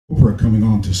coming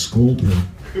on to scold her.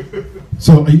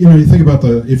 So, you know, you think about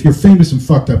if you're famous and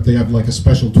fucked up, they have like a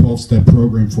special 12-step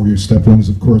program for you. Step 1 is,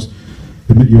 of course,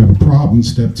 admit you have a problem.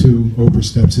 Step 2, Oprah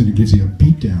steps in and gives you a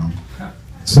beat down.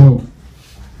 So,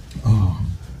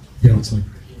 you know, it's like,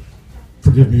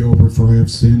 forgive me, Oprah, for I have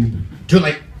sinned. Too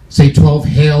late. Say 12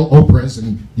 Hail Oprahs,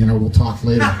 and, you know, we'll talk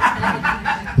later.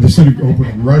 They're sending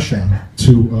Oprah to Russia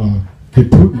to get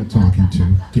Putin talking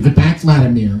to. Give it back,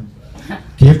 Vladimir.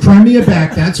 Give Crimea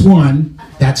back, that's 1.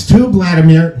 That's 2,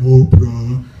 Vladimir.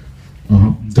 Oprah.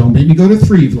 Don't make me go to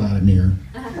 3, Vladimir.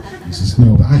 He says,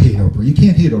 no, but I hate Oprah. You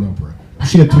can't hate on Oprah.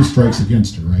 She had 2 strikes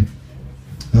against her, right?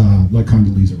 Like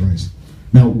Condoleezza Rice.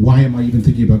 Now, why am I even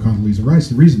thinking about Condoleezza Rice?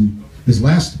 The reason is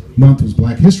last month was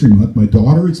Black History Month. My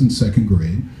daughter is in 2nd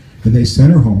grade, and they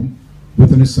sent her home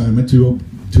with an assignment to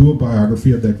a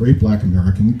biography of that great Black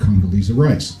American, Condoleezza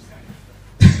Rice.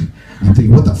 I'm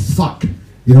thinking, what the fuck?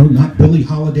 You know, not Billie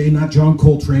Holiday, not John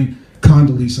Coltrane,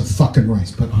 Condoleezza fucking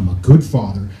Rice. But I'm a good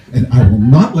father, and I will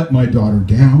not let my daughter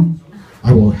down.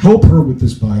 I will help her with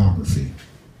this biography.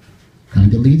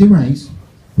 Condoleezza Rice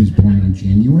was born on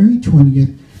January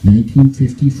 20th,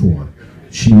 1954.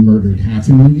 She murdered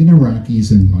 500,000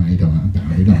 Iraqis and lied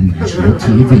about it on national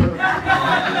TV.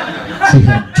 She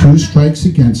had 2 strikes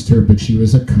against her, but she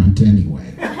was a cunt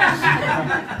anyway.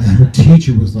 And her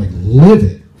teacher was like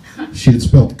livid. She had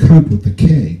spelled cunt with the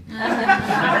K.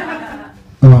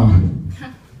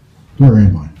 Where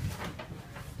am I?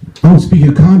 Oh, speaking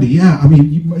of Condi, yeah, I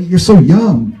mean, you're so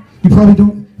young. You probably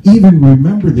don't even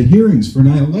remember the hearings for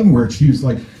 9/11 where she was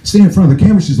like, standing in front of the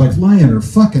camera, she's like lying her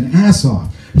fucking ass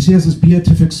off. And she has this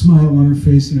beatific smile on her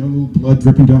face, you know, a little blood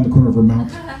dripping down the corner of her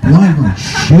mouth. Lying like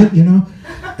shit, you know?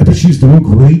 But she's doing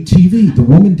great TV. The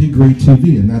woman did great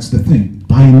TV, and that's the thing.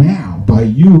 By now, by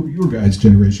your guys'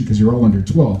 generation, because you're all under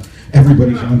 12,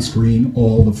 everybody's on screen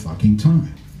all the fucking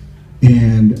time.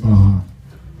 And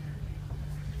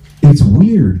it's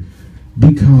weird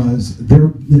because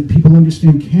people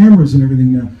understand cameras and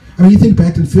everything now. I mean, you think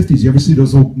back to the 50s, you ever see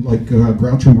those old, like,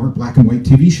 Groucho Marx black and white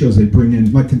TV shows they bring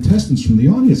in, like, contestants from the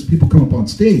audience, people come up on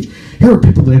stage. Here are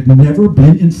people that have never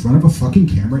been in front of a fucking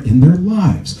camera in their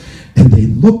lives. And they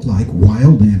look like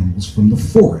wild animals from the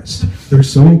forest. They're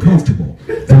so uncomfortable.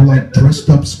 They're like dressed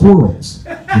up squirrels,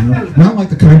 you know? Not like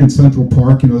the kind in Central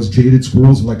Park, you know, those jaded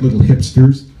squirrels are like little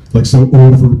hipsters, like some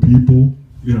over people,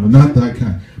 you know, not that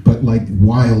kind, but like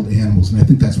wild animals. And I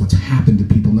think that's what's happened to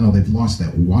people now. They've lost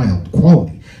that wild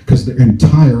quality because their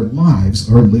entire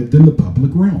lives are lived in the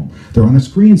public realm. They're on a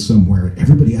screen somewhere, and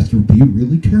everybody has to be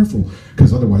really careful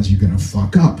because otherwise you're gonna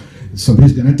fuck up.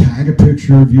 Somebody's gonna tag a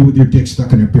picture of you with your dick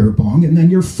stuck in a beer bong, and then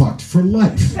you're fucked for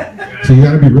life. So you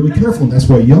gotta be really careful, and that's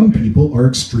why young people are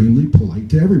extremely polite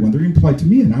to everyone. They're even polite to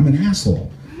me, and I'm an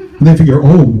asshole. And they figure,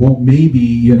 oh, well, maybe,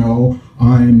 you know,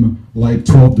 I'm like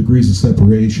 12 degrees of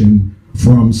separation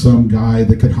from some guy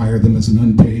that could hire them as an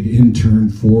unpaid intern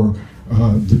for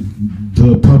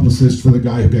the publicist for the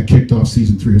guy who got kicked off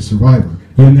season 3 of Survivor.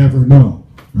 You never know,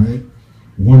 right?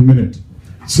 1 minute.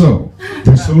 So,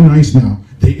 they're so nice now.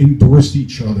 They endorsed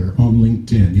each other on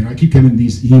LinkedIn. You know, I keep getting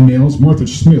these emails. Martha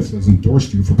Smith has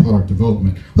endorsed you for product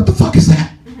development. What the fuck is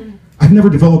that? I've never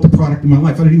developed a product in my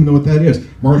life. I don't even know what that is.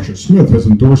 Marcia Smith has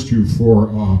endorsed you for,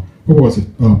 what was it?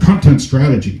 Content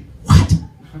strategy. What?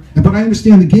 But I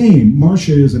understand the game.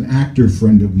 Marcia is an actor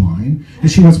friend of mine, and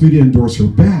she wants me to endorse her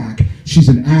back. She's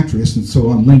an actress, and so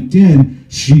on LinkedIn,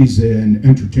 she's an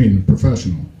entertainment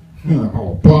professional.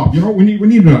 Oh, Bob, you know, we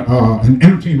need an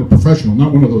entertainment professional,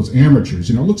 not one of those amateurs.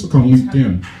 You know, let's look on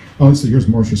LinkedIn. Let's see, here's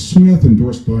Marcia Smith,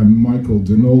 endorsed by Michael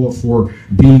Nola for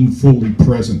being fully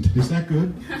present. Is that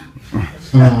good?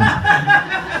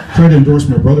 Tried to endorse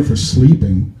my brother for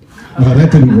sleeping.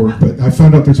 That didn't work, but I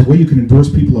found out there's a way you can endorse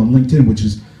people on LinkedIn, which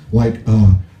is like,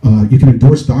 you can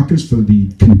endorse doctors for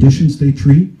the conditions they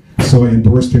treat. So I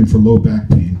endorsed him for low back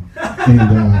pain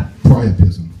and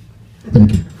priapism.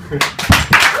 Thank you.